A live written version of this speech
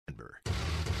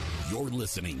You're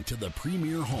listening to the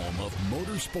premier home of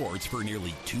motorsports for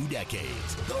nearly 2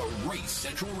 decades. The Race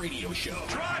Central Radio Show.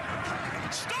 Driver,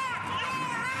 start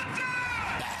your engine!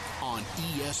 Back on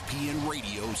ESPN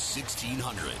Radio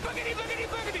 1600. Boogity, boogity,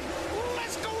 boogity.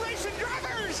 Let's go racing,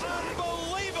 drivers!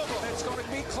 Unbelievable. It's going to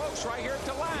be close right here at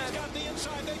the line. He's got the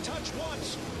inside. They touch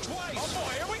once, twice. Oh,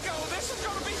 boy, here we go. This is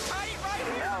going to be tight right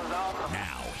here. That was awesome.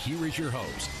 Now, here is your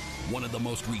host, one of the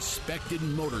most respected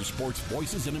motorsports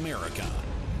voices in America,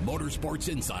 Motorsports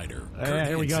Insider.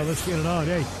 Here we go. Let's get it on.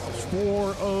 Hey, it's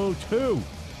 4:02.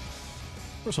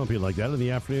 Or something like that in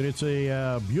the afternoon. It's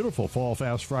a beautiful Fall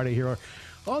Fast Friday here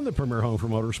on the premier home for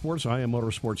motorsports. I am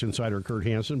Motorsports Insider Kurt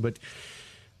Hansen, but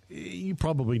you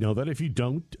probably know that. If you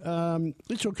don't,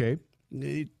 it's okay.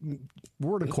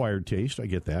 We're an acquired taste. I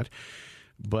get that.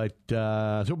 But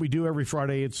that's what we do every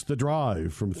Friday. It's The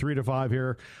Drive from 3 to 5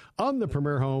 here on the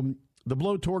premier home. The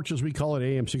Blowtorch, as we call it,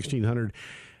 AM 1600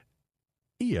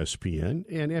 ESPN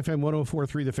and FM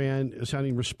 104.3 The Fan,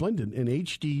 sounding resplendent in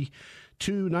HD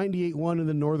 298.1 in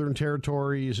the Northern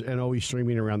Territories and always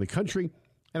streaming around the country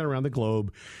and around the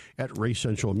globe at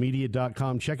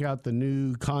racecentralmedia.com. Check out the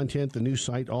new content, the new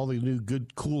site, all the new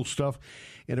good, cool stuff.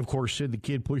 And, of course, Sid the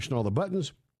Kid pushing all the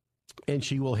buttons. And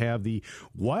she will have the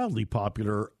wildly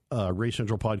popular Race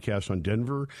Central podcast on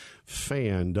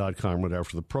denverfan.com right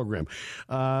after the program.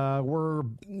 We're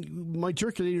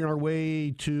matriculating our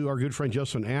way to our good friend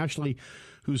Justin Ashley,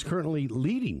 who's currently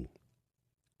leading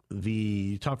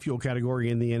the top fuel category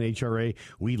in the NHRA.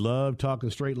 We love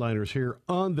talking straight liners here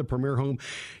on the premier home.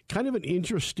 Kind of an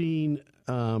interesting,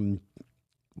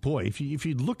 if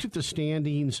you looked at the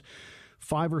standings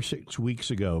 5 or 6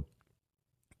 weeks ago,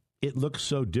 it looks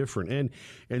so different.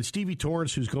 And Stevie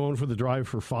Torrence, who's going for the Drive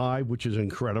for 5, which is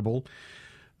incredible.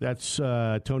 That's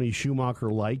Tony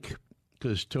Schumacher-like,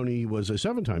 because Tony was a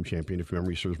 7-time champion, if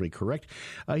memory serves me correct.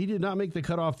 He did not make the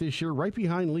cutoff this year, right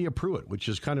behind Leah Pruitt, which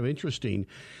is kind of interesting.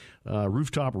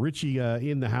 Rooftop Richie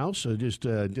in the house, just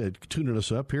tuning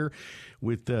us up here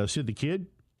with Sid the Kid.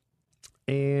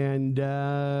 And,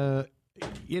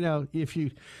 if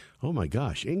you, oh my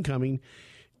gosh, incoming.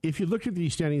 If you look at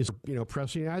these standings,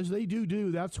 pressing as they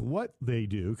do, that's what they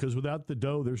do, because without the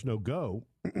dough, there's no go.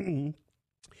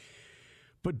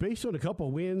 But based on a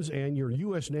couple wins and your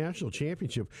U.S. National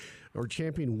Championship or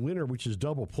champion winner, which is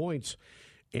double points,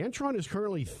 Antron is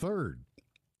currently third.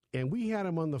 And we had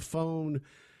him on the phone.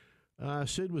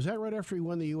 Sid, was that right after he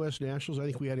won the U.S. Nationals? I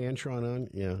think we had Antron on.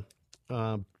 Yeah.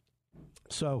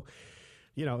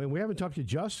 And we haven't talked to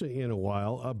Justin in a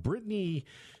while. Brittany...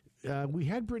 we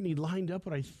had Brittany lined up,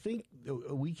 but I think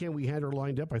a weekend we had her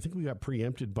lined up. I think we got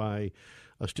preempted by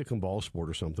a stick and ball sport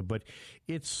or something. But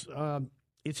it's an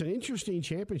interesting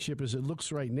championship as it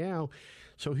looks right now.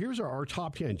 So here's our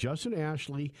top 10. Justin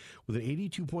Ashley with an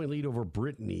 82-point lead over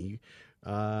Brittany.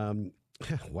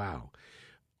 Wow.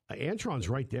 Antron's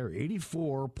right there,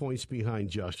 84 points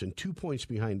behind Justin, 2 points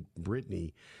behind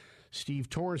Brittany. Steve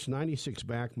Torrence, 96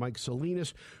 back. Mike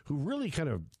Salinas, who really kind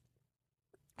of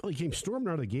he came storming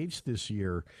out of the gates this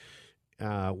year.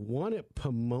 Won at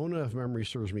Pomona, if memory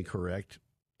serves me correct.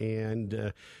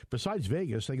 And besides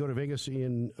Vegas, they go to Vegas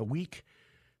in a week,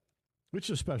 which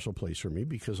is a special place for me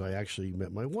because I actually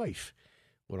met my wife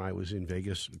when I was in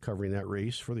Vegas covering that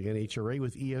race for the NHRA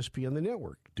with ESPN the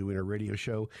network, doing a radio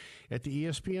show at the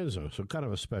ESPN zone. So kind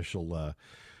of a special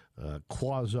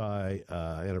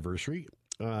quasi-anniversary.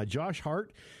 Josh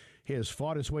Hart has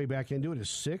fought his way back into it as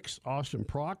 6th. Austin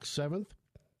Prock, 7th.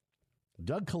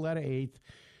 Doug Coletta, 8th,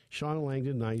 Sean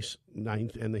Langdon,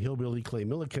 9th, and the hillbilly Clay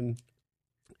Millican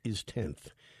is 10th.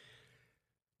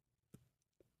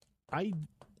 I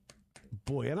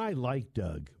like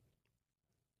Doug.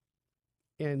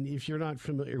 And if you're not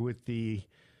familiar with the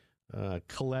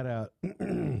Coletta,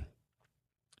 the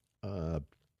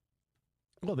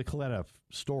Coletta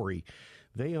story,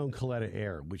 they own Coletta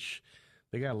Air, which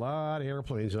they got a lot of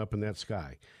airplanes up in that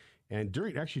sky. And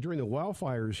during the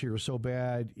wildfires here so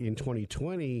bad in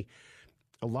 2020,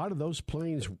 a lot of those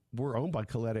planes were owned by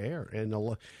Coletta Air. And a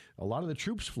lot of the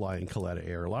troops fly in Coletta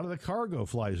Air. A lot of the cargo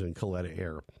flies in Coletta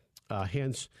Air.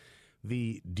 Hence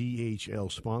the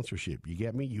DHL sponsorship. You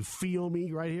get me? You feel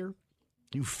me right here?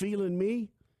 You feeling me?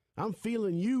 I'm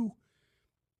feeling you.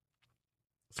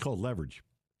 It's called leverage.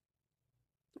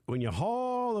 When you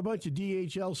haul a bunch of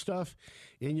DHL stuff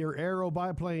in your Aero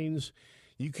biplanes,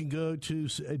 you can go to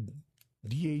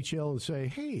DHL and say,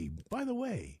 hey, by the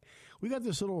way, we got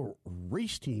this little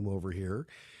race team over here.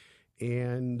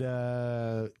 And,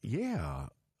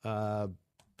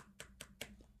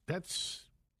 that's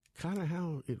kind of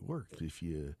how it worked, if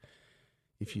you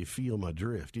feel my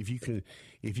drift. If you can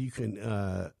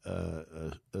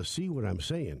see what I'm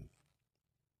saying.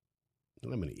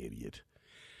 I'm an idiot.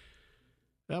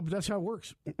 But that's how it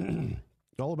works.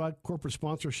 All about corporate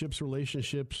sponsorships,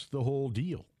 relationships, the whole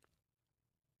deal.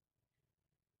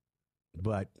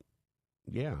 But,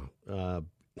 yeah. Doug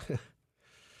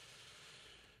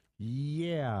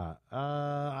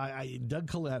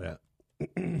Coletta.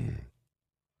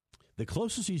 The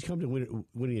closest he's come to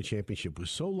winning a championship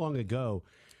was so long ago.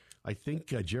 I think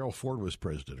Gerald Ford was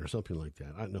president or something like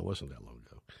that. I know it wasn't that long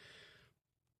ago.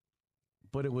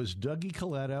 But it was Dougie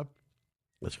Coletta,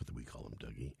 that's what we call him,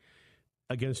 Dougie,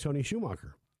 against Tony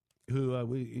Schumacher, who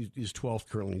is 12th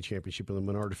currently in the championship in the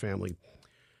Menard family.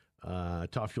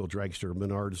 Top fuel dragster,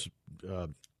 Menards,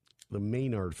 the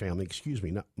Maynard family, excuse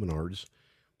me, not Menards.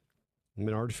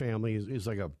 Menard family is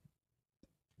like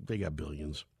they got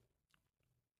billions.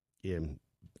 And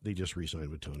they just re-signed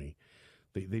with Tony.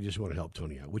 They just want to help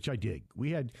Tony out, which I dig.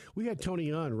 We had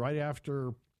Tony on right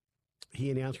after he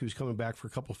announced he was coming back for a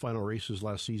couple final races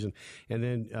last season, and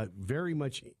then very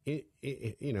much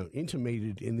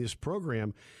intimated in this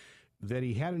program that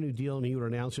he had a new deal and he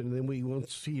would announce it. And then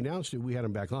once he announced it, we had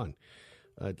him back on.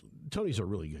 Tony's a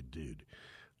really good dude.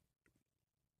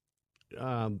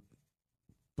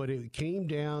 But it came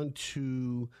down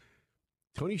to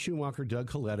Tony Schumacher, Doug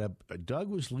Coletta. Doug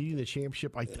was leading the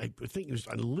championship. I think it was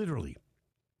literally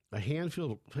a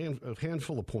handful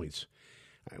of points.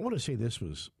 I want to say this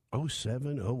was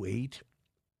 07, 08.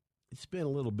 It's been a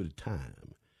little bit of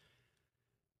time.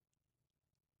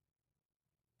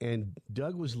 And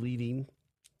Doug was leading.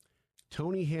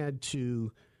 Tony had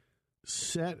to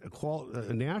set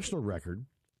a national record,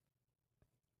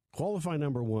 qualify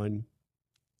number one,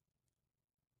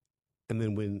 and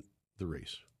then win the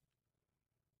race.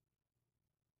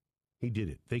 He did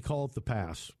it. They call it the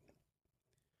pass.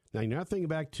 Now, you're not thinking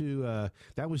back to,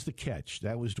 that was the catch.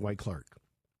 That was Dwight Clark.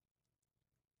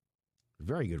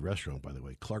 Very good restaurant, by the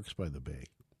way. Clark's by the Bay,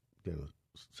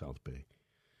 South Bay.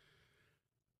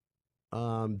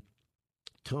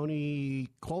 Tony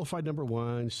qualified number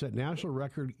one, set national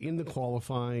record in the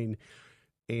qualifying,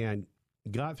 and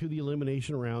got through the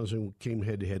elimination rounds and came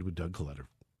head-to-head with Doug Coletta.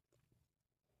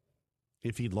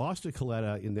 If he'd lost to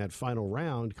Coletta in that final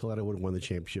round, Coletta would have won the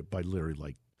championship by literally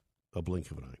like a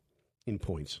blink of an eye in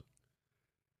points.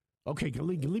 Okay,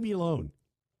 leave me alone.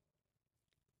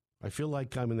 I feel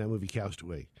like I'm in that movie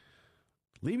Castaway.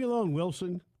 Leave me alone,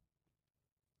 Wilson.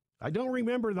 I don't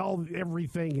remember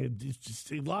everything. It's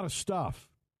just a lot of stuff.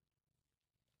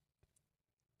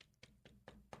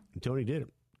 And Tony did it.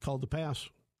 Called the pass.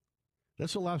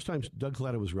 That's the last time Doug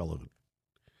Coletta was relevant.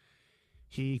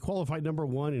 He qualified number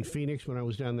one in Phoenix when I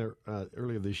was down there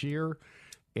earlier this year.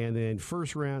 And then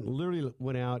first round, literally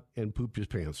went out and pooped his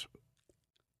pants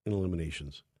in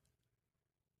eliminations.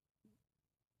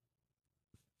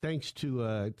 Thanks to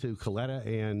Coletta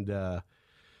and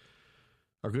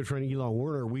our good friend Elon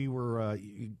Werner, we were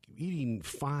eating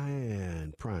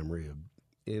fine prime rib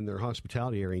in their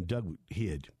hospitality area, and Doug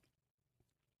hid.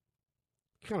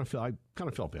 I kind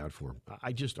of felt bad for him.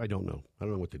 I don't know. I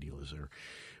don't know what the deal is there.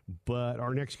 But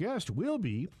our next guest will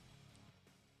be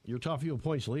your top fuel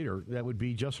points leader. That would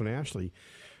be Justin Ashley.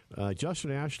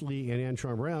 Justin Ashley and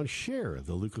Antron Brown share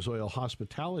the Lucas Oil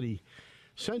Hospitality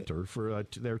Center for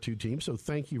their two teams. So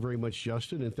thank you very much,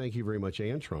 Justin, and thank you very much,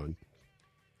 Antron.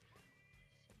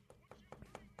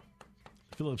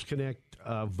 Phillips Connect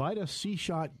Vita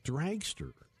C-Shot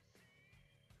Dragster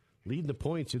leading the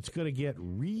points. It's going to get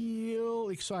real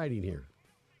exciting here.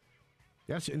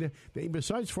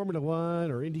 Besides Formula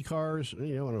One or Indy cars, I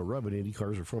don't know, rubbing Indy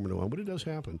cars or Formula One, but it does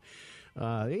happen.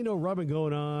 Ain't no rubbing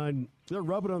going on. They're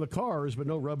rubbing on the cars, but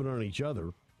no rubbing on each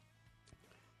other.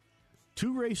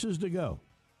 2 races to go.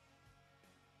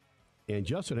 And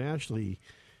Justin Ashley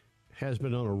has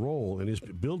been on a roll and is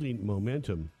building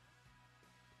momentum.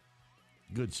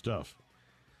 Good stuff.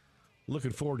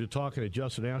 Looking forward to talking to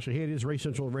Justin Ashley. Hey, it is Race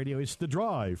Central Radio. It's The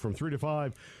Drive from 3 to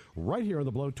 5 right here on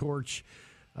the Blowtorch.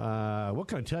 What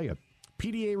can I tell you?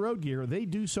 PDA Road Gear, they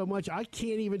do so much. I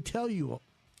can't even tell you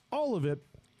all of it,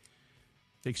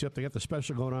 except they got the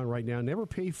special going on right now. Never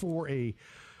pay for a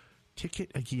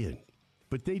ticket again.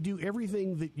 But they do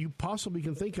everything that you possibly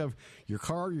can think of. Your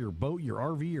car, your boat, your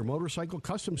RV, your motorcycle,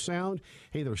 custom sound.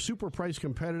 Hey, they're super price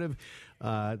competitive.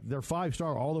 They're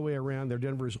 5-star all the way around. They're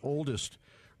Denver's oldest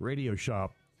radio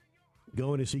shop.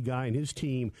 Going to see Guy and his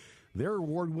team. They're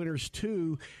award winners,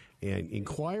 too. And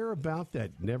inquire about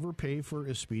that never pay for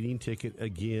a speeding ticket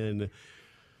again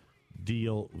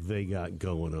deal they got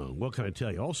going on. What can I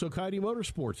tell you? Also, Coyote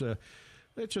Motorsports.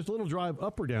 It's just a little drive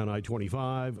up or down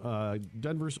I-25.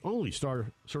 Denver's only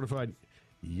star-certified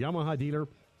Yamaha dealer.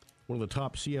 one of the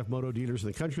top CF Moto dealers in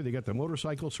the country. They got the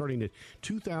motorcycle starting at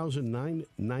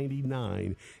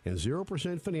 $2,999 and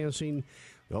 0% financing.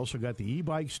 They also got the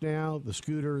e-bikes now, the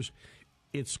scooters.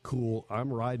 It's cool.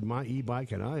 I'm riding my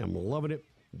e-bike, and I am loving it.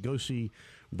 Go see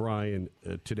Brian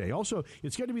today. Also,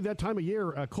 it's going to be that time of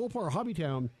year. Colpar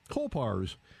Hobbytown,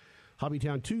 Colpar's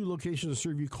Hobbytown, 2 locations to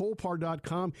serve you.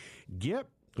 Colpar.com. Get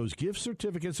those gift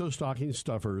certificates, those stocking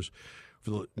stuffers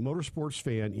for the motorsports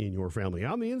fan in your family.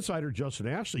 I'm the insider, Justin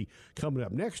Ashley, coming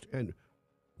up next, and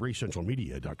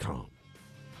RaceCentralMedia.com.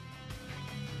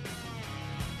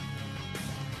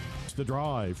 It's The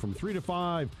Drive from 3 to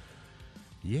 5.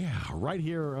 Yeah, right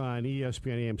here on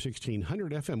ESPN AM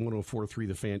 1600, FM 104.3,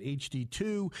 The Fan,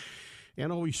 HD2,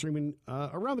 and always streaming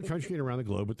around the country and around the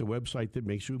globe at the website that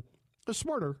makes you a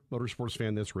smarter motorsports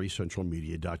fan. That's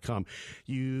RaceCentralMedia.com. If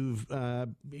you've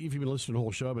been listening to the whole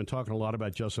show, I've been talking a lot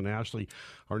about Justin Ashley,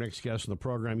 our next guest in the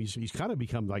program. He's kind of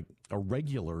become like a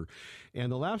regular.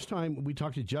 And the last time we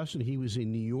talked to Justin, he was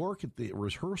in New York at the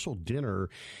rehearsal dinner,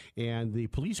 and the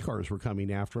police cars were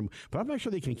coming after him. But I'm not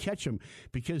sure they can catch him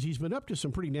because he's been up to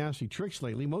some pretty nasty tricks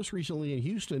lately, most recently in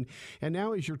Houston, and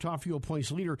now he's your top fuel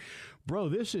points leader. Bro,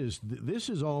 this is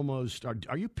almost,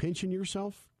 are you pinching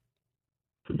yourself?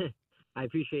 I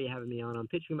appreciate you having me on. I'm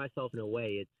pitching myself in a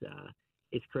way.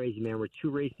 It's crazy, man. We're 2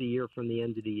 races a year from the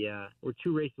end of we're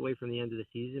 2 races away from the end of the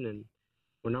season, and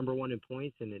we're number 1 in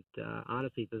points. And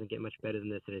honestly, it doesn't get much better than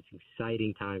this, and it's an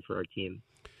exciting time for our team.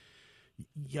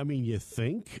 I mean, you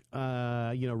think,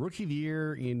 rookie of the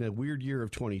year in a weird year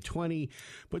of 2020,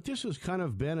 but this has kind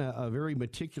of been a very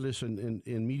meticulous and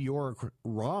meteoric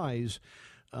rise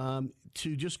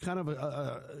to just kind of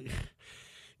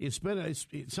it's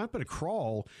not been a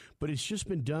crawl, but it's just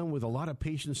been done with a lot of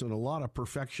patience and a lot of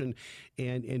perfection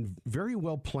and very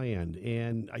well planned.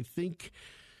 And I think,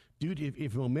 dude,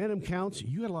 if momentum counts,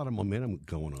 you got a lot of momentum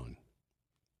going on.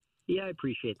 Yeah, I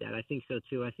appreciate that. I think so,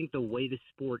 too. I think the way the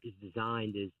sport is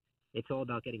designed is it's all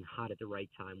about getting hot at the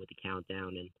right time with the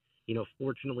countdown. And,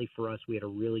 fortunately for us, we had a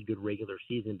really good regular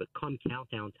season. But come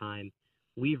countdown time,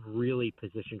 we've really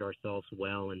positioned ourselves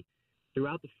well. And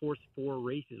throughout the first 4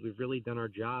 races, we've really done our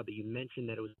job. But you mentioned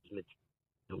that it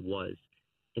was.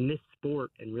 In this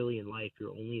sport and really in life,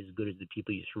 you're only as good as the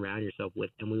people you surround yourself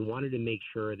with. And we wanted to make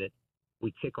sure that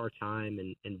we took our time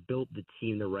and built the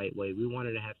team the right way. We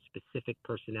wanted to have specific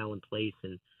personnel in place.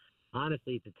 And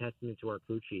honestly, it's a testament to our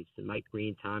crew chiefs, and Mike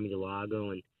Green, Tommy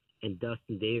DeLago, and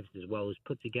Dustin Davis as well, who's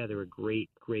put together a great,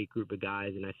 great group of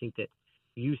guys. And I think that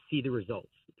you see the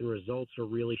results. The results are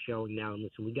really showing now. And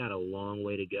listen, we got a long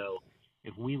way to go.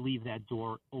 If we leave that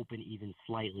door open even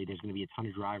slightly, there's going to be a ton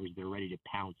of drivers that are ready to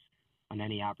pounce on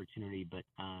any opportunity. But,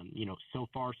 so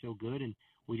far so good, and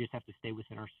we just have to stay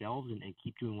within ourselves and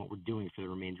keep doing what we're doing for the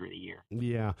remainder of the year.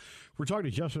 Yeah. We're talking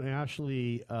to Justin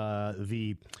Ashley,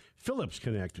 the Phillips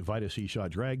Connect Vita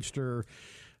C-Shot dragster.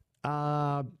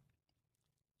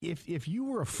 If you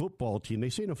were a football team, they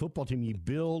say in a football team you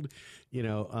build,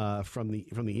 from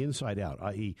the inside out,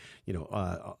 i.e.,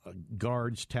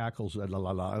 guards, tackles, On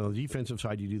the defensive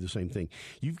side, you do the same thing.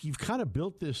 You've kind of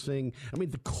built this thing. I mean,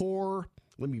 the core.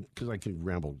 Because I can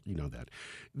ramble, that.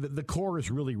 The core is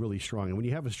really, really strong. And when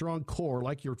you have a strong core,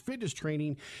 like your fitness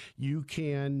training, you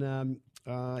can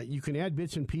add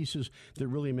bits and pieces that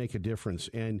really make a difference.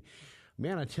 And,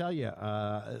 man, I tell you,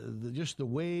 just the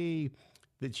way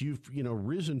that you've,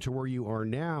 risen to where you are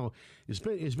now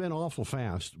has been awful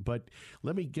fast. But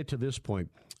let me get to this point.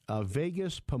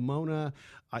 Vegas, Pomona,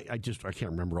 I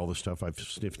can't remember all the stuff. I've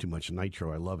sniffed too much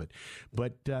nitro. I love it.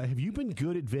 But have you been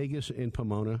good at Vegas and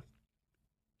Pomona?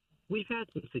 We've had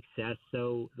some success.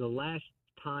 So the last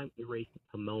time we raced at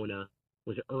Pomona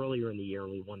was earlier in the year,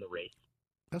 and we won the race.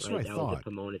 That's right? what I that thought. Was at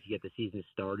Pomona to get the season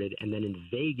started. And then in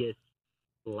Vegas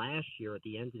last year, at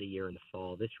the end of the year in the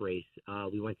fall, this race,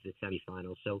 we went to the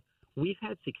semifinals. So we've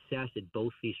had success at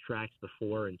both these tracks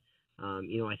before, and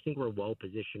I think we're well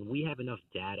positioned. We have enough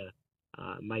data.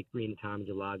 Mike Green and Tommy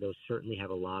DeLago certainly have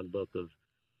a logbook of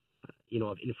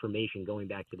information going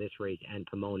back to this race and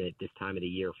Pomona at this time of the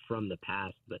year from the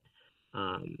past. But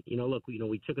look,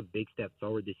 we took a big step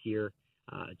forward this year,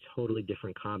 a totally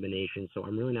different combination. So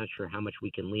I'm really not sure how much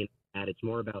we can lean at. It's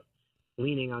more about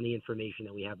leaning on the information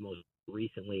that we have most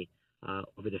recently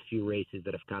over the few races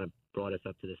that have kind of brought us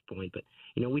up to this point. But,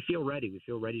 we feel ready. We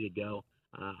feel ready to go.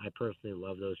 I personally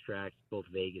love those tracks, both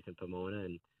Vegas and Pomona,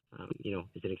 and,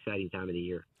 it's an exciting time of the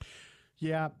year.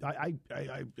 Yeah, I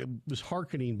was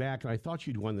hearkening back, and I thought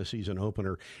you'd won the season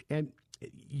opener. And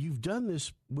you've done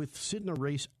this with sitting a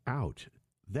race out.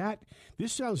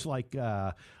 This sounds like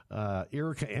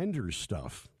Erica Enders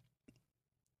stuff.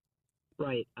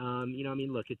 Right.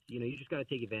 Look, it's you just got to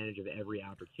take advantage of every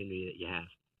opportunity that you have.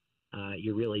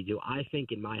 You really do. I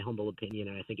think, in my humble opinion,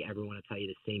 and I think everyone will tell you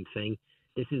the same thing,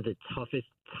 this is the toughest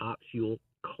top fuel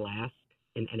class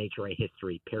in NHRA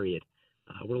history, period.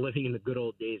 We're living in the good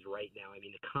old days right now. I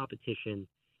mean, the competition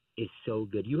is so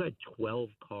good. You had 12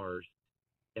 cars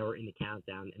that were in the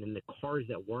countdown, and then the cars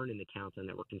that weren't in the countdown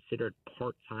that were considered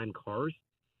part-time cars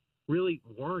really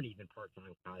weren't even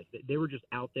part-time guys. They were just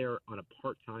out there on a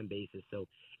part-time basis. So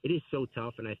it is so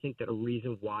tough, and I think that a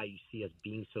reason why you see us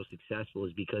being so successful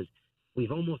is because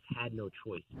we've almost had no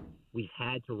choice. We've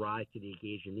had to rise to the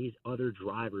occasion. These other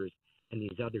drivers and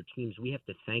these other teams, we have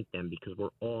to thank them because we're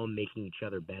all making each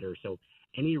other better. So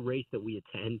any race that we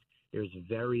attend, there's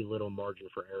very little margin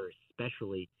for error,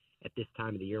 especially at this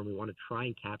time of the year. And we want to try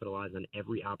and capitalize on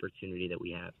every opportunity that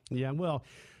we have. Yeah, well,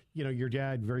 you know, your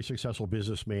dad, very successful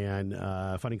businessman,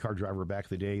 funny car driver back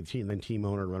in the day, team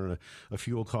owner, running a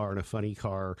fuel car and a funny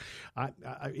car.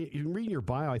 In reading your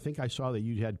bio, I think I saw that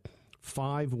you had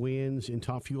 5 wins in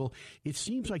Top Fuel. It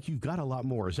seems like you've got a lot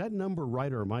more. Is that number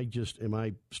right, or am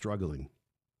I struggling?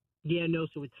 Yeah, no,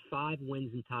 so it's 5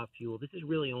 wins in Top Fuel. This is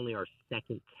really only our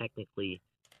second technically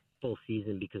full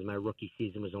season because my rookie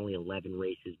season was only 11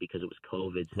 races because it was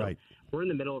COVID. So right. We're in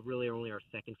the middle of really only our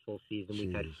second full season.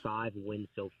 We've had 5 wins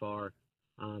so far.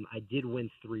 I did win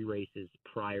 3 races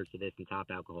prior to this in Top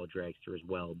Alcohol Dragster as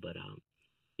well. But,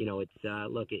 you know, it's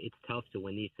it's tough to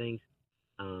win these things.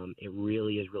 It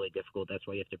really is really difficult. That's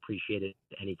why you have to appreciate it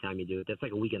anytime you do it. That's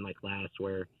like a weekend like last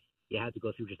where you had to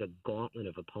go through just a gauntlet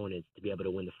of opponents to be able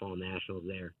to win the Fall Nationals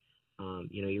there.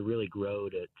 You know, you really grow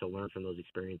to learn from those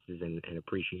experiences and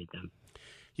appreciate them.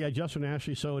 Yeah, Justin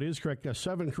Ashley, so it is correct.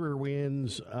 7 career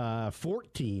wins,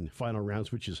 14 final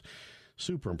rounds, which is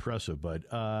super impressive. But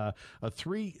a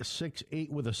 3.68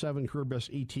 with a 7 career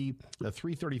best ET, a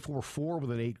 3.34.4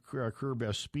 with an 8 career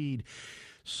best speed.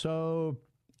 So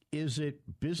is it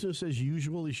business as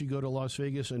usual as you go to Las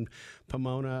Vegas and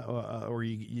Pomona, or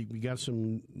you got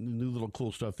some new little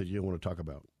cool stuff that you want to talk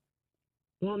about?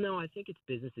 Well, no, I think it's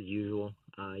business as usual,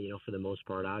 you know, for the most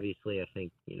part. Obviously, I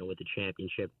think, you know, with the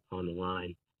championship on the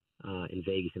line in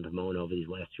Vegas and Pomona over these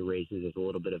last 2 races, there's a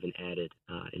little bit of an added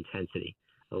intensity,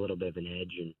 a little bit of an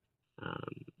edge. And,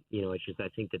 you know, it's just I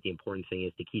think that the important thing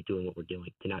is to keep doing what we're doing,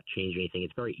 to not change anything.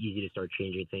 It's very easy to start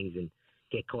changing things and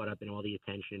get caught up in all the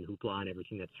attention and hoopla and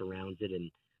everything that surrounds it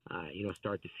and, you know,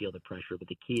 start to feel the pressure. But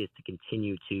the key is to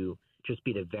continue to just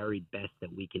be the very best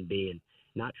that we can be and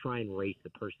not try and race the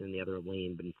person in the other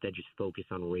lane, but instead just focus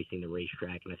on racing the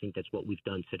racetrack. And I think that's what we've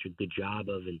done such a good job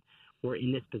of. And we're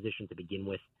in this position to begin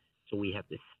with, so we have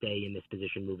to stay in this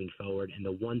position moving forward. And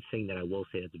the one thing that I will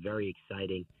say that's very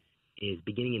exciting is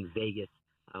beginning in Vegas,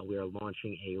 we are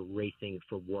launching a Racing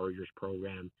for Warriors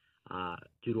program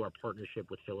due to our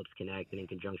partnership with Phillips Connect and in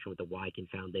conjunction with the Wykin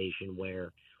Foundation,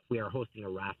 where we are hosting a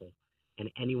raffle. And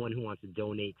anyone who wants to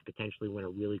donate to potentially win a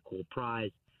really cool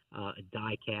prize, a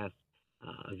die cast,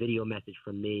 a video message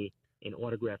from me, an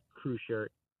autographed crew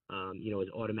shirt, you know, is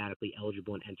automatically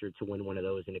eligible and entered to win one of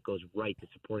those. And it goes right to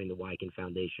supporting the Wykin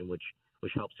Foundation, which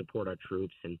helps support our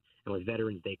troops. And with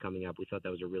Veterans Day coming up, we thought that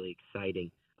was a really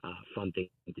exciting, fun thing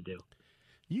to do.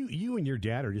 You and your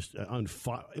dad are just on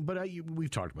fire. But we've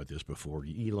talked about this before,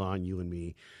 Elon, you and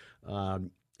me.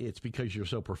 It's because you're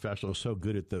so professional, so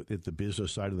good at the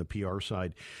business side and the PR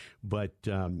side. But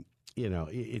you know,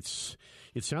 it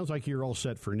sounds like you're all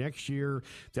set for next year.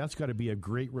 That's got to be a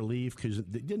great relief because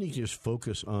then you can just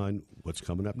focus on what's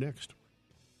coming up next.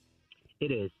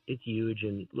 It is. It's huge.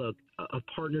 And look, a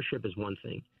partnership is one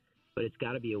thing, but it's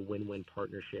got to be a win-win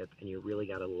partnership, and you really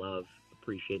got to love,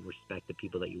 appreciate, and respect the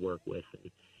people that you work with.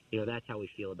 And, you know, that's how we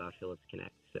feel about Phillips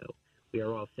Connect. So we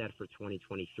are all set for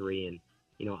 2023, and,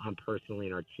 you know, I'm personally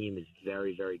and our team is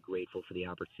very, very grateful for the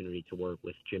opportunity to work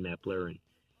with Jim Epler and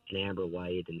Amber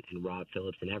White and Rob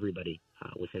Phillips and everybody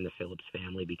within the Phillips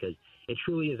family, because it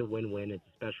truly is a win-win. It's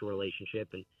a special relationship,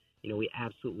 and, you know, we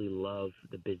absolutely love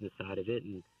the business side of it,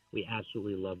 and we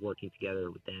absolutely love working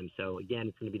together with them. So, again,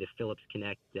 it's going to be the Phillips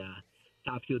Connect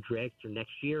Top Fuel Dragster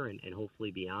next year and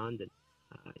hopefully beyond, and,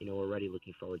 you know, we're already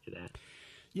looking forward to that.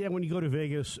 Yeah, when you go to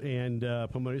Vegas and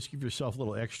Pomona, just give yourself a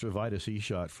little extra Vitus E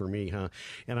shot for me, huh?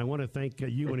 And I want to thank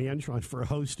you and Antron for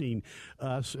hosting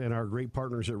us and our great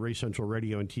partners at Race Central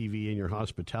Radio and TV and your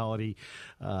hospitality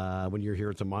when you're here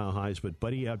at the Mile Highs. But,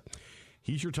 buddy,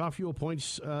 he's your Top Fuel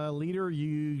Points leader.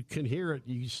 You can hear it.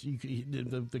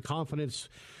 The confidence,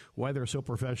 why they're so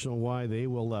professional, why they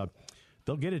will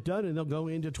they'll get it done, and they'll go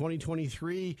into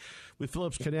 2023 with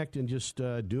Phillips Connect and just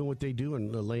doing what they do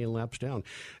and laying laps down.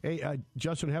 Hey,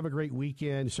 Justin, have a great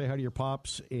weekend. Say hi to your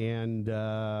pops, and,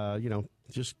 you know,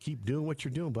 just keep doing what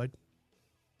you're doing, bud.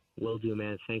 Will do,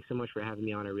 man. Thanks so much for having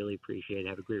me on. I really appreciate it.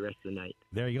 Have a great rest of the night.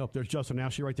 There you go. There's Justin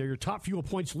Ashley right there, your top fuel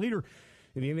points leader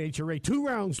in the NHRA. 2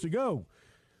 rounds to go.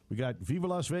 We got Viva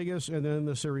Las Vegas and then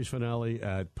the series finale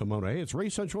at Pomona. Hey, it's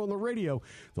Race Central on the radio,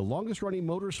 the longest-running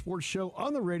motorsports show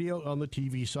on the radio, on the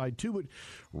TV side, too, at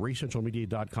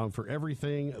RaceCentralMedia.com for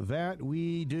everything that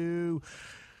we do.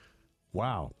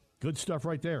 Wow. Good stuff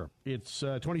right there. It's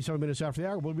 27 minutes after the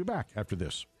hour. We'll be back after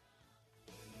this.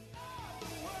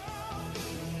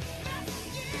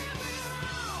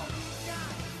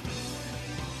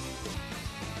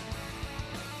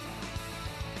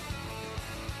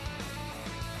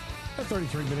 At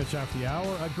 33 minutes after the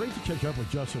hour. Great to catch up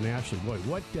with Justin Ashley. Boy,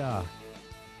 what that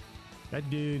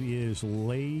dude is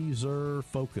laser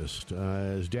focused.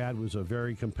 His dad was a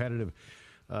very competitive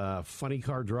funny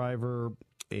car driver,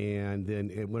 and then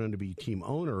it went on to be team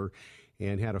owner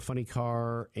and had a funny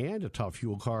car and a top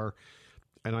fuel car.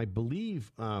 And I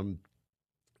believe Colorado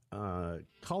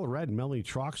Melanie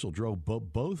Troxel drove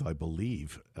both, I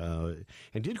believe, and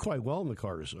did quite well in the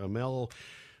cars. Mel,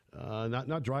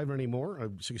 not driving anymore, a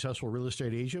successful real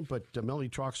estate agent, but Melanie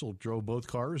Troxel drove both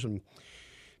cars and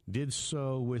did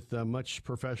so with much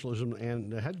professionalism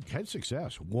and had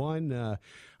success. Won,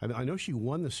 I know she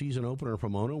won the season opener in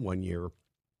Pomona one year.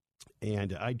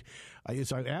 And I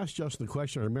asked Justin the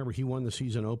question. I remember he won the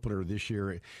season opener this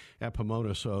year at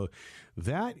Pomona. So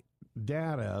that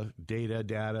data,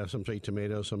 some say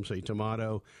tomato, some say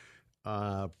tomato,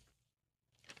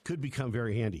 could become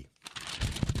very handy.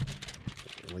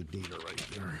 Like data right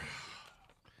there.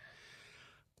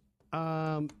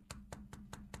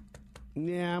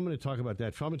 Yeah, I'm going to talk about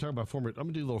that. I'm going to talk about Formula. I'm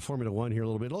going to do a little Formula One here a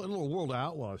little bit, a little World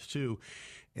Outlaws too,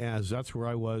 as that's where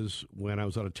I was when I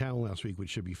was out of town last week, which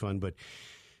should be fun. But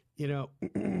you know,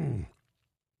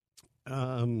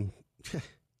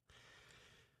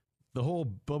 the whole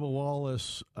Bubba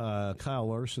Wallace, Kyle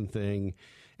Larson thing,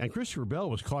 and Christopher Bell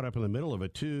was caught up in the middle of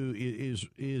it too.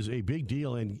 Is a big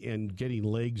deal and getting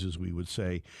legs, as we would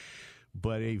say.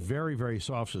 But a very, very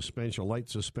soft suspension, a light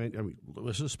suspension. I mean,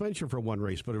 a suspension for one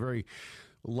race, but a very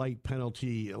light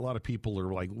penalty. A lot of people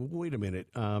are like, wait a minute.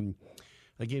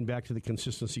 Again, back to the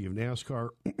consistency of NASCAR.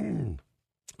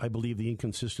 I believe the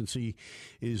inconsistency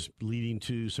is leading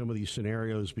to some of these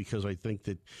scenarios because I think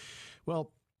that,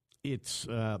 well, it's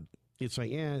like,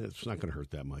 it's not going to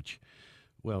hurt that much.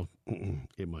 Well,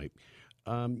 it might.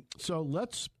 So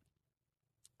let's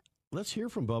hear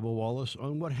from Bubba Wallace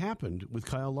on what happened with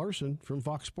Kyle Larson from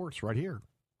Fox Sports right here.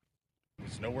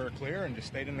 It's nowhere clear and just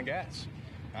stayed in the gas.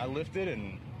 I lifted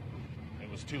and it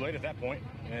was too late at that point,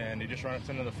 and he just ran us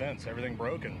into the fence. Everything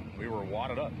broke and we were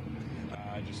wadded up.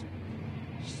 Just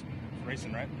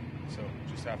racing, right? So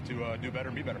just have to do better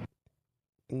and be better.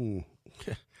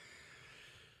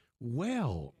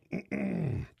 Well,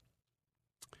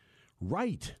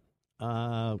 right.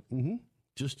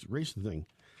 Just racing the thing.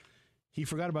 He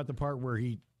forgot about the part where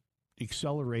he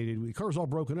accelerated. The car's all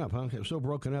broken up, huh? It was so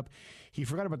broken up. He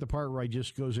forgot about the part where he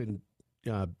just goes in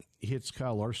and hits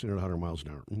Kyle Larson at 100 miles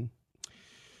an hour. Mm-hmm.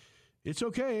 It's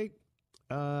okay.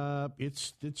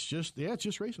 It's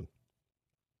just racing.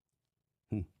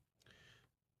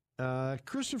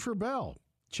 Christopher Bell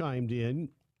chimed in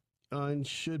on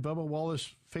should Bubba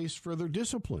Wallace face further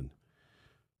discipline.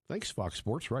 Thanks, Fox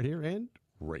Sports, right here and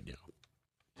right now.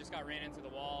 Just got ran into the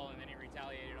wall, and then he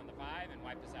retaliated on the 5 and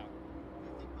wiped us out. Do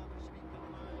you think Bubba should be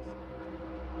penalized?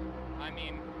 I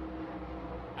mean,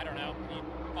 I don't know. You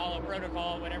follow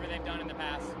protocol, whatever they've done in the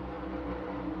past.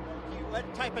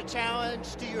 What type of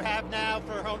challenge do you have now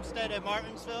for Homestead and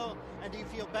Martinsville? And do you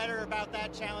feel better about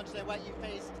that challenge than what you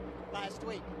faced last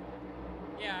week?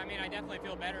 Yeah, I mean, I definitely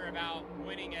feel better about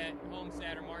winning at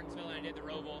Homestead or Martinsville than I did the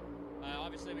Roval.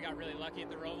 Obviously, we got really lucky at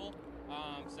the Roval,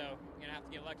 so I'm going to have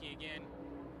to get lucky again.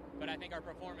 But I think our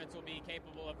performance will be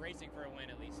capable of racing for a win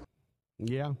at least.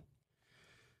 Yeah.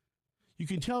 You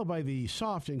can tell by the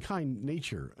soft and kind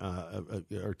nature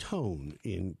or tone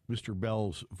in Mr.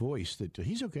 Bell's voice that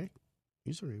he's okay.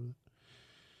 He's all right with it.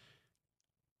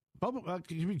 Bubba,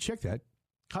 can you check that?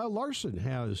 Kyle Larson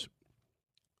has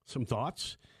some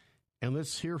thoughts, and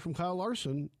let's hear from Kyle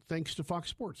Larson, thanks to Fox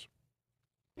Sports.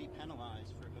 Be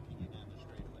penalized for hooking you down the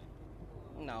straightaway?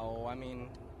 No, I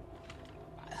mean,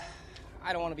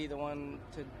 I don't want to be the one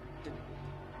to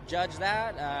judge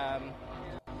that.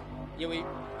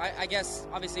 I guess,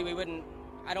 obviously, we wouldn't.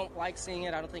 I don't like seeing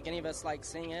it. I don't think any of us like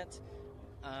seeing it.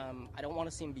 I don't want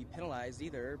to see him be penalized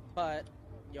either. But,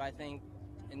 I think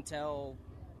until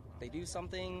they do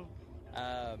something,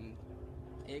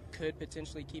 it could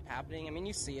potentially keep happening. I mean,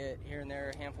 you see it here and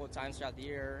there a handful of times throughout the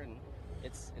year, and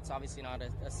it's obviously not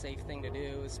a safe thing to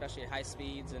do, especially at high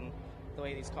speeds and the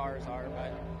way these cars are.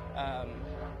 But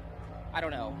I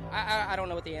don't know. I don't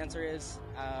know what the answer is.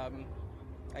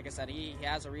 Like I said, he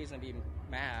has a reason to be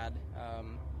mad.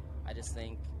 I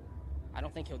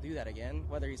don't think he'll do that again,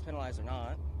 whether he's penalized or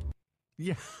not.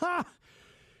 Yeah.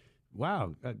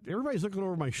 Wow. Everybody's looking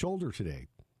over my shoulder today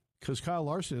because Kyle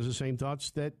Larson has the same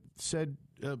thoughts that said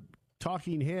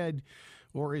talking head,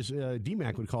 or as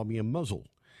DMAC would call me, a muzzle,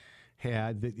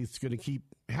 had, that it's going to keep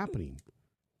happening.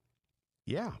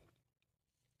 Yeah.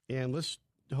 And let's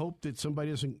hope that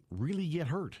somebody doesn't really get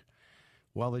hurt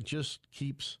while it just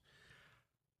keeps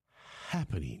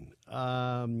happening.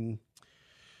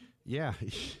 Yeah.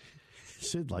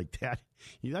 Sid like that.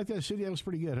 You like that, Sid? That was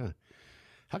pretty good, huh?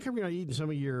 How come you're not eating some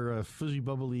of your fuzzy,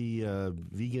 bubbly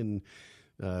vegan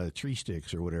tree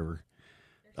sticks or whatever?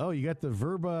 Oh, you got the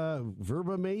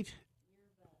Verba Mate?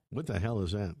 What the hell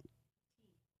is that?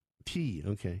 Tea.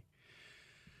 Okay.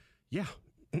 Yeah.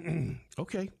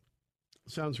 Okay.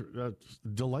 Sounds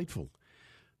delightful.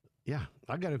 Yeah.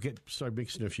 I got to start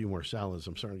mixing a few more salads.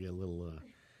 I'm starting to get a little...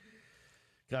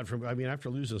 after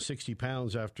losing 60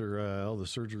 pounds after all the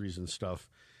surgeries and stuff,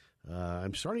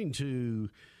 I'm starting to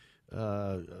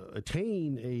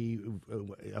attain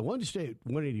I wanted to stay at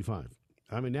 185.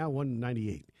 I'm now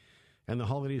 198, and the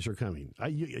holidays are coming.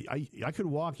 I could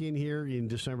walk in here in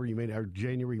December, or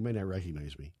January, you may not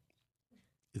recognize me.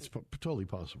 It's totally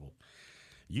possible.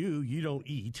 You don't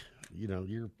eat.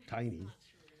 You're tiny.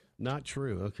 Not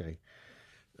true. Okay.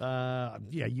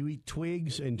 Yeah, you eat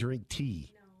twigs and drink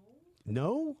tea.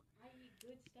 No? I eat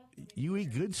good stuff. You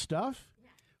eat good stuff? Yeah.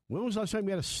 When was the last time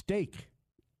you had a steak?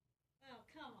 Oh,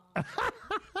 come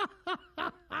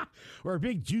on. Or a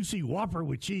big juicy Whopper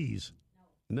with cheese?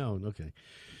 No. Okay.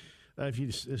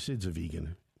 Sid's a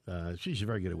vegan. She's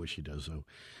very good at what she does, though.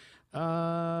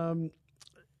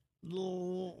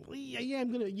 Yeah,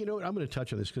 I'm gonna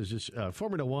touch on this because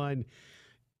Formula One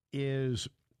is,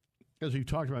 as we've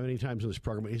talked about many times in this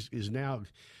program, is now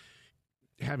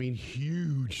having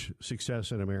huge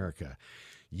success in America.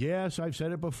 Yes, I've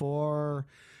said it before.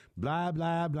 Blah,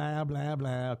 blah, blah, blah,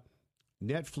 blah.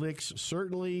 Netflix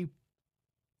certainly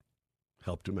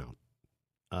helped them out.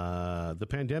 The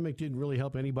pandemic didn't really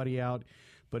help anybody out,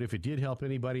 but if it did help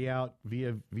anybody out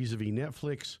vis-a-vis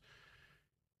Netflix,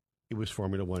 it was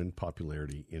Formula One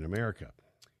popularity in America.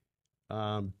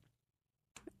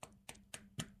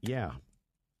 Yeah.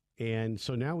 And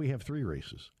so now we have 3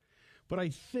 races. But I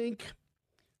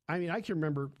can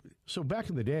remember, so back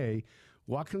in the day,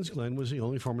 Watkins Glen was the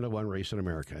only Formula One race in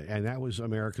America, and that was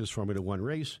America's Formula One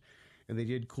race, and they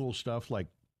did cool stuff like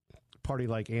party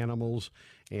like animals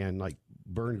and like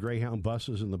burn Greyhound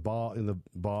buses in the bog,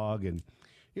 and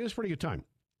it was a pretty good time.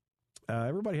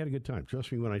 Everybody had a good time.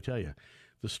 Trust me when I tell you.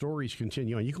 The stories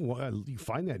continue, and you can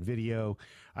find that video.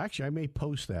 Actually, I may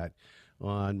post that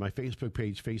on my Facebook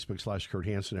page, Facebook.com/Kurt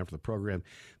Hansen after the program.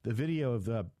 The video of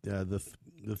the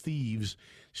thieves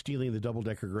stealing the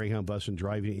double-decker Greyhound bus and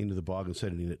driving it into the bog and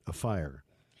setting it afire,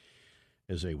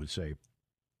 as they would say.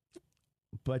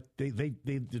 But the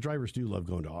drivers do love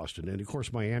going to Austin. And, of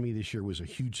course, Miami this year was a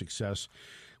huge success.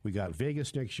 We got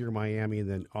Vegas next year, Miami, and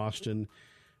then Austin.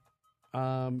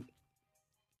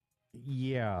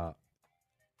 Yeah.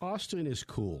 Austin is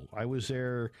cool. I was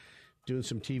there doing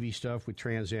some TV stuff with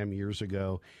Trans Am years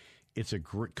ago.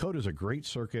 COTA's a great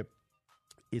circuit.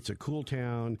 It's a cool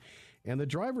town, and the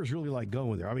drivers really like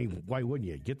going there. I mean, why wouldn't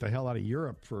you? Get the hell out of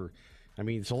Europe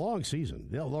it's a long season.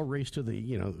 They'll race to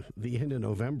the end of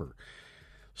November.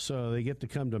 So they get to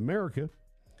come to America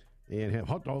and have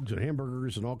hot dogs and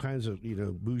hamburgers and all kinds of,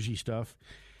 bougie stuff.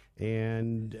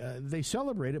 And they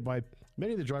celebrate it by,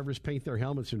 many of the drivers paint their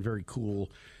helmets in very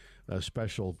cool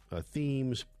special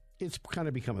themes. It's kind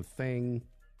of become a thing,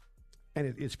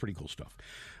 and it's pretty cool stuff.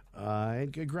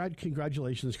 And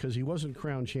congratulations, because he wasn't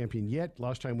crowned champion yet.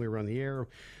 Last time we were on the air,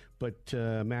 but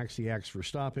Max the Axe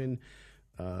Verstappen.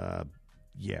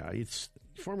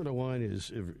 Formula One is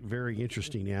a very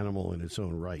interesting animal in its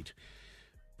own right.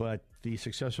 But the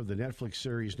success of the Netflix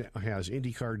series now has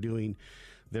IndyCar doing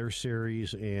their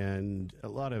series and a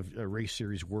lot of race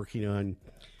series working on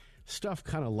stuff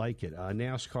kind of like it.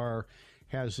 NASCAR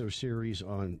has their series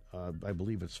on, I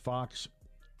believe it's Fox.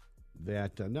 I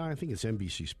think it's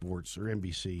NBC Sports or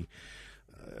NBC.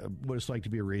 What it's like to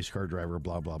be a race car driver,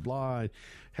 blah, blah, blah. It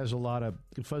has a lot of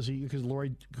fuzzy, because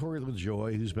Corey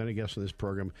LaJoy, who's been a guest on this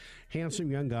program,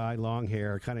 handsome young guy, long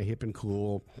hair, kind of hip and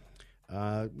cool,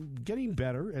 getting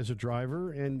better as a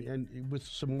driver, and with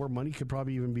some more money could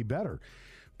probably even be better.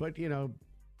 But,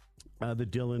 the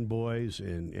Dillon boys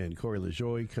and Corey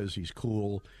LaJoy, because he's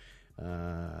cool,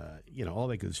 all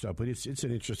that good stuff. But it's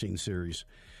an interesting series.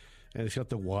 And it's got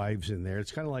the wives in there.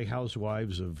 It's kind of like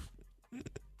Housewives of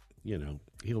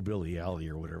Hillbilly Alley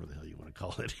or whatever the hell you want to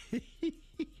call it.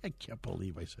 I can't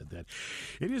believe I said that.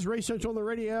 It is Race Central on the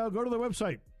radio. Go to the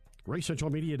website,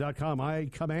 racecentralmedia.com. I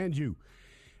command you.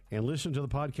 And listen to the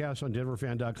podcast on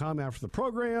denverfan.com after the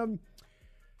program.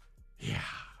 Yeah.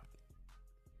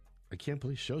 I can't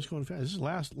believe the show's going fast. This is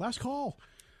last call.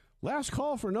 Last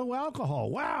call for no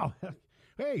alcohol. Wow.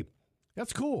 Hey,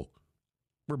 that's cool.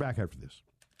 We're back after this.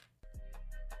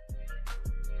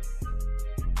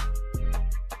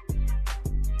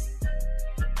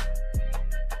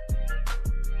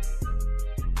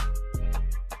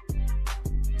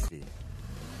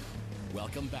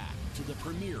 Welcome back to the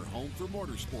premier home for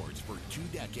motorsports for 2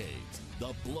 decades.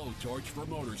 The blowtorch for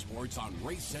motorsports on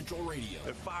Race Central Radio.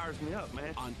 It fires me up,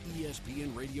 man. On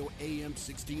ESPN Radio AM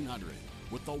 1600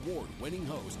 with award-winning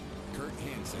host Kurt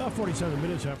Hansen. About 47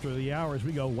 minutes after the hour as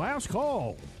we go last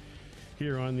call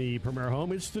here on the premier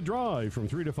home. It's The Drive from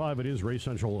 3 to 5. It is Race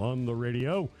Central on the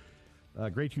radio.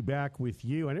 Great to be back with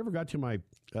you. I never got to my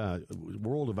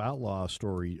World of Outlaw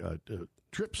story,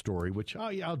 trip story, which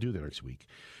I'll do that next week.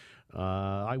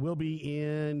 I will be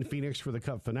in Phoenix for the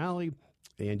Cup finale,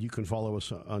 and you can follow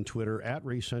us on Twitter at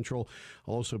Race Central.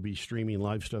 I'll also be streaming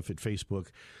live stuff at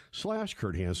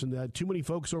Facebook/Kurt Hansen. Too many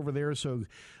folks over there, so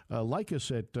like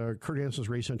us at Kurt Hansen's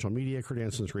Race Central Media, Kurt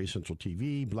Hansen's Race Central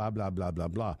TV, blah, blah, blah, blah,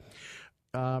 blah.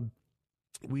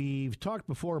 We've talked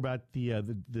before about the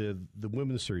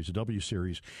women's series, the W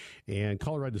Series, and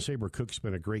Colorado Sabre Cook's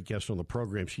been a great guest on the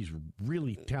program. She's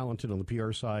really talented on the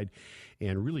PR side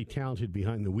and really talented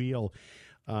behind the wheel.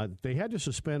 They had to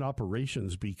suspend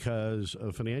operations because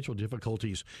of financial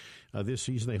difficulties this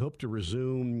season. They hope to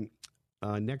resume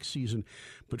next season,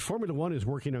 but Formula One is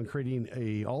working on creating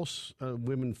a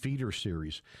all-women feeder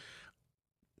series.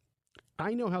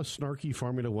 I know how snarky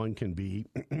Formula One can be.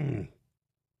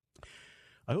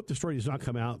 I hope the story does not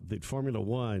come out that Formula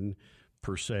One,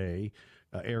 per se,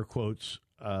 air quotes,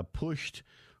 pushed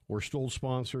or stole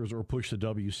sponsors or pushed the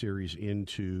W Series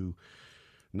into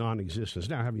non-existence.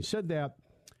 Now, having said that,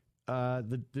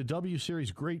 the W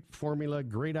Series, great formula,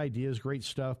 great ideas, great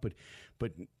stuff, but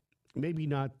maybe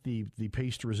not the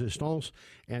pace to resistance.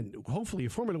 And hopefully,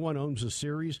 if Formula One owns the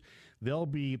series,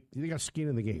 they got skin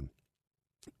in the game.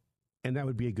 And that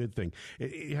would be a good thing.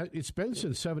 It's been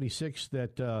since '76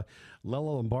 that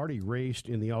Lello Lombardi raced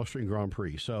in the Austrian Grand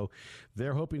Prix. So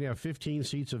they're hoping to have 15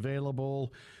 seats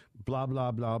available, blah,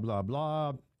 blah, blah, blah,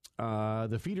 blah.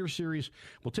 The feeder series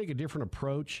will take a different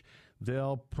approach.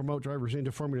 They'll promote drivers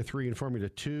into Formula 3 and Formula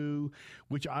 2,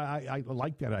 which I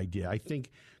like that idea. I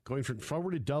think going from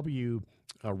forward to W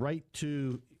right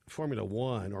to Formula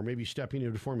 1 or maybe stepping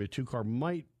into a Formula 2 car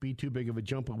might be too big of a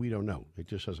jump, but we don't know. It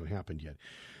just hasn't happened yet.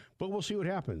 But we'll see what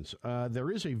happens.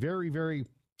 There is a very, very,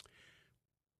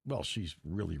 well, she's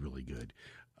really, really good.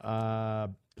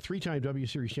 3-time W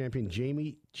Series champion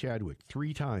Jamie Chadwick,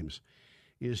 3 times,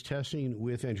 is testing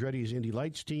with Andretti's Indy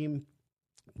Lights team.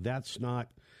 That's not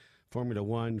Formula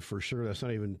 1 for sure. That's not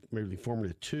even maybe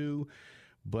Formula 2.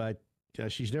 But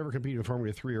she's never competed in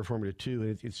Formula 3 or Formula 2,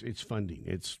 and it's funding.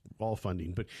 It's all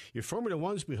funding. But if Formula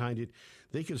 1's behind it,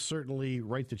 they can certainly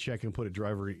write the check and put a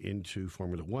driver into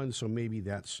Formula 1, so maybe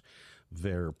that's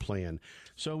their plan.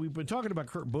 So we've been talking about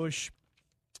Kurt Busch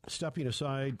stepping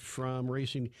aside from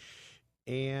racing,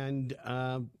 and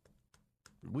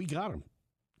we got him.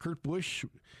 Kurt Busch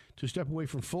to step away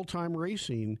from full-time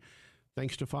racing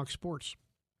thanks to Fox Sports.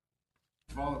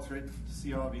 Well, it's great to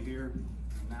see all of you here,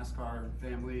 NASCAR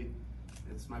family.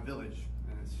 It's my village,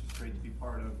 and it's just great to be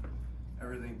part of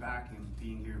everything back and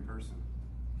being here in person.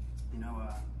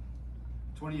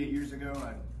 28 years ago,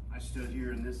 I stood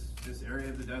here in this area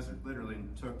of the desert, literally,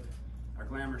 and took a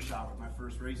glamour shot with my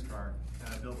first race car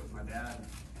that I built with my dad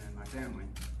and my family.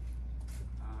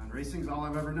 And racing's all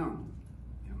I've ever known.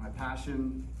 My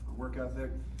passion, my work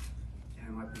ethic,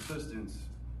 and my persistence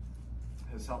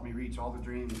has helped me reach all the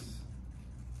dreams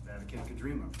that a kid could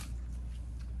dream of.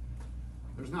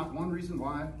 There's not one reason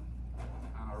why,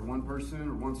 or one person,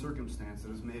 or one circumstance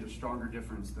that has made a stronger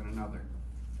difference than another.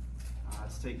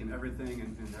 It's taken everything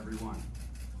and everyone.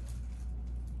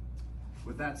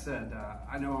 With that said,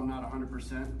 I know I'm not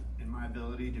 100% in my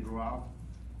ability to go out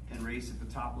and race at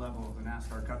the top level of the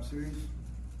NASCAR Cup Series.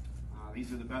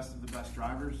 These are the best of the best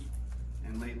drivers,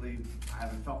 and lately I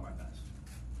haven't felt my best.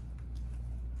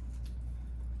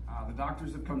 The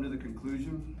doctors have come to the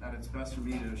conclusion that it's best for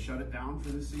me to shut it down for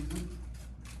this season.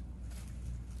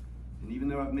 And even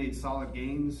though I've made solid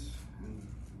gains and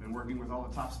been working with all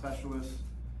the top specialists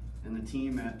and the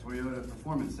team at Toyota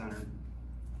Performance Center,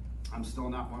 I'm still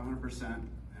not 100% and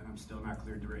I'm still not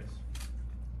cleared to race.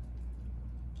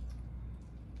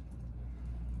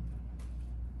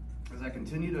 As I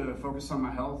continue to focus on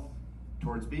my health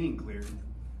towards being cleared,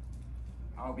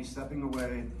 I'll be stepping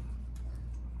away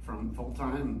from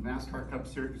full-time NASCAR Cup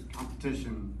Series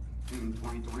competition in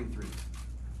 2023.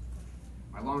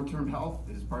 My long-term health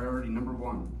is priority number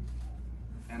one,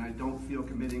 and I don't feel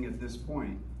committing at this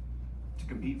point to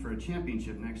compete for a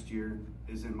championship next year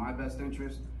is in my best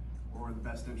interest or the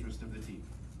best interest of the team.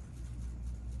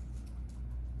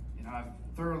 I've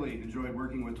thoroughly enjoyed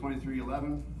working with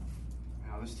 23XI.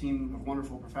 This team of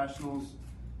wonderful professionals,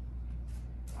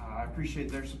 I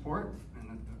appreciate their support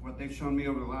and what they've shown me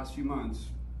over the last few months.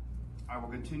 I will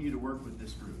continue to work with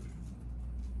this group.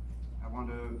 I want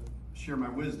to share my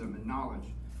wisdom and knowledge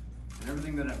and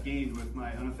everything that I've gained with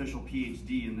my unofficial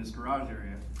PhD in this garage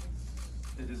area.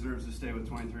 It deserves to stay with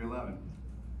 23XI.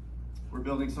 We're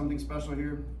building something special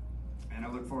here, and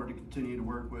I look forward to continuing to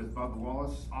work with Bubba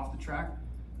Wallace off the track,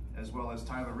 as well as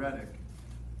Tyler Reddick,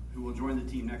 who will join the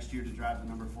team next year to drive the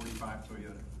number 45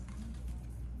 Toyota.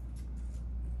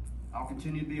 I'll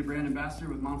continue to be a brand ambassador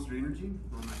with Monster Energy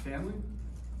for my family.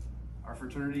 Our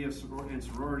fraternity and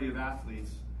sorority of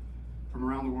athletes from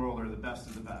around the world are the best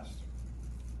of the best.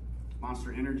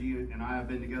 Monster Energy and I have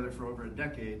been together for over a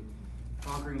decade,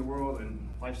 conquering the world and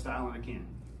lifestyle in a can.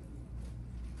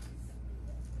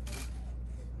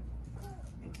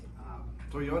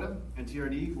 Toyota and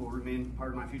TRD will remain part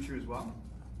of my future as well.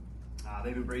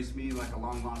 They've embraced me like a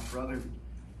long-lost brother,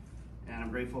 and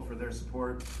I'm grateful for their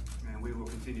support, and we will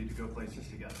continue to go places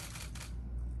together.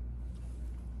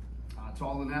 To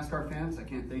all the NASCAR fans, I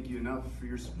can't thank you enough for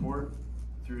your support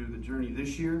through the journey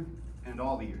this year and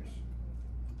all the years.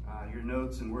 Your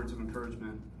notes and words of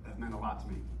encouragement have meant a lot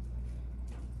to me.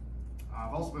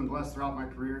 I've also been blessed throughout my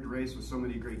career to race with so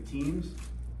many great teams,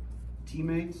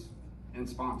 teammates, and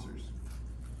sponsors.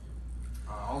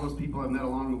 All those people I've met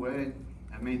along the way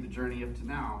have made the journey up to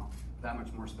now that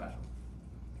much more special.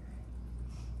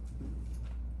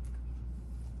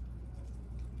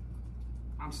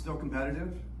 I'm still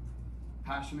competitive,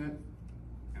 passionate,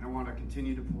 and I want to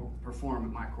continue to perform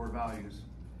at my core values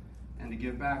and to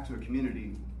give back to a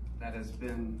community that has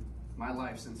been my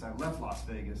life since I left Las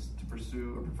Vegas to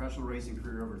pursue a professional racing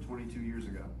career over 22 years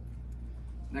ago.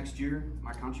 Next year,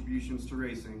 my contributions to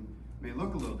racing may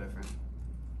look a little different,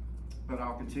 but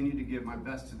I'll continue to give my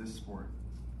best to this sport.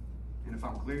 And if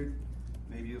I'm cleared,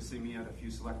 maybe you'll see me at a few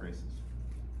select races.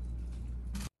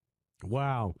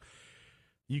 Wow.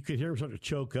 You could hear him sort of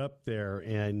choke up there,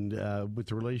 and with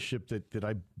the relationship that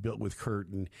I built with Kurt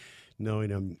and knowing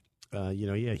him,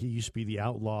 he used to be the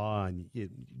outlaw, and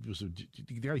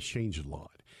the guy's changed a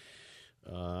lot.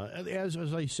 As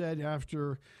I said,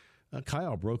 after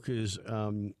Kyle broke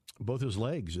both his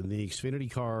legs in the Xfinity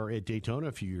car at Daytona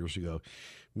a few years ago,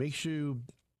 makes you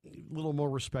a little more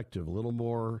introspective, a little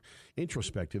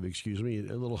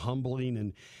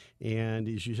humbling, and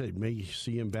as you said, may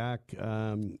see him back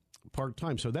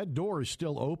part-time. So that door is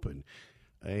still open,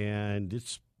 and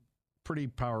it's pretty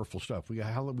powerful stuff. We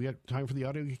got time for the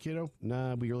audio, kiddo?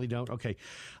 Nah, we really don't. Okay.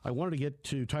 I wanted to get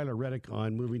to Tyler Reddick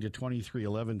on moving to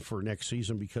 23XI for next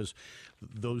season because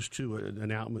those two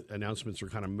announcements are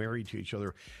kind of married to each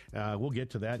other. We'll get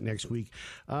to that next week.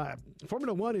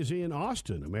 Formula One is in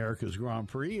Austin, America's Grand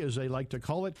Prix, as they like to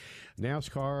call it.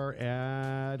 NASCAR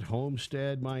at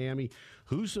Homestead, Miami.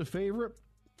 Who's the favorite?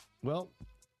 Well,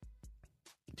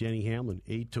 Denny Hamlin,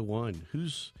 8-1.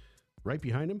 Who's right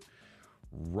behind him?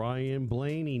 Ryan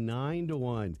Blaney,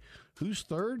 9-1. Who's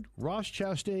third? Ross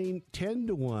Chastain,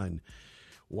 10-1.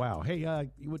 Wow. Hey,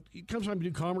 it comes time to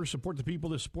do commerce, support the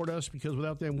people that support us, because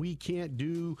without them, we can't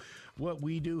do what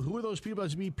we do. Who are those people?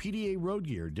 That's be PDA Road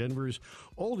Gear, Denver's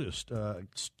oldest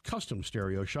custom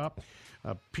stereo shop.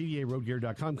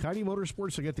 PDARoadgear.com. Coyote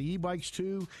Motorsports, I got the e-bikes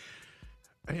too.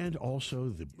 And also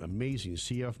the amazing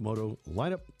CF Moto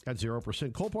lineup at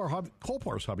 0%.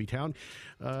 Colpar's Hobbytown.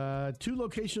 2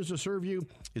 locations to serve you.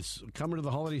 It's coming to the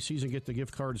holiday season. Get the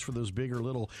gift cards for those big or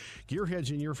little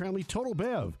gearheads in your family. Total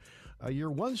Bev,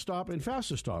 your one-stop and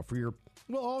fastest stop for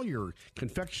all your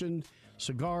confection,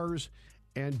 cigars,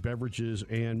 and beverages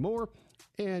and more.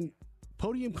 And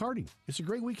Podium Karting. It's a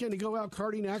great weekend to go out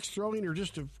karting, axe throwing, or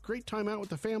just a great time out with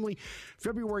the family.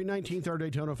 February 19th, our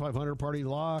Daytona 500 party.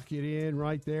 Lock it in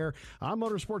right there. I'm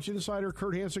Motorsports Insider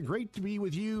Kurt Hansen. Great to be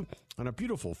with you on a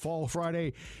beautiful fall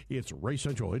Friday. It's Race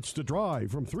Central. It's The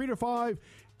Drive from 3 to 5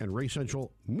 and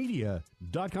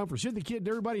RaceCentralMedia.com. For Sid the Kid and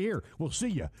everybody here, we'll see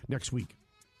you next week.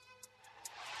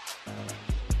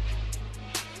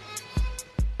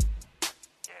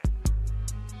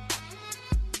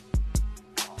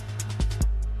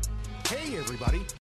 Hey, everybody.